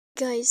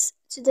Guys,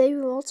 today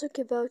we will talk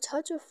about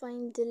how to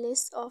find the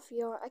list of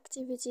your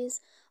activities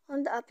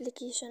on the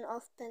application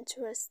of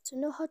Pinterest. To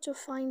know how to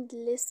find the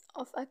list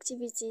of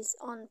activities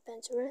on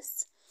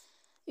Pinterest,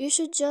 you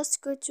should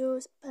just go to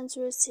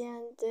Pinterest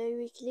and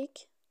we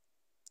click.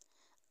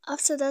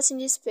 After that, in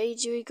this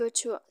page, you will go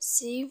to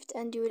Saved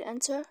and you will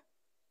enter.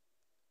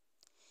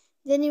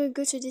 Then you will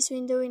go to this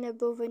window in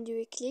above and you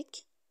will click.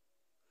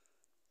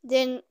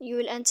 Then you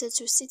will enter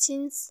to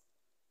Settings.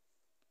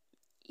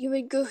 You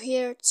will go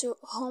here to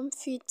Home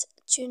Feed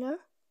Tuner,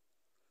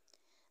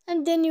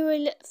 and then you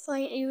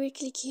will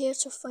click here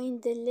to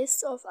find the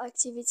list of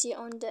activity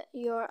on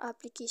your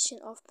application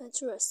of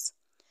Pinterest.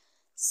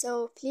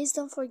 So please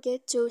don't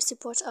forget to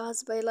support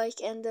us by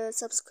like and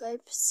subscribe.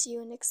 See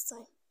you next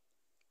time.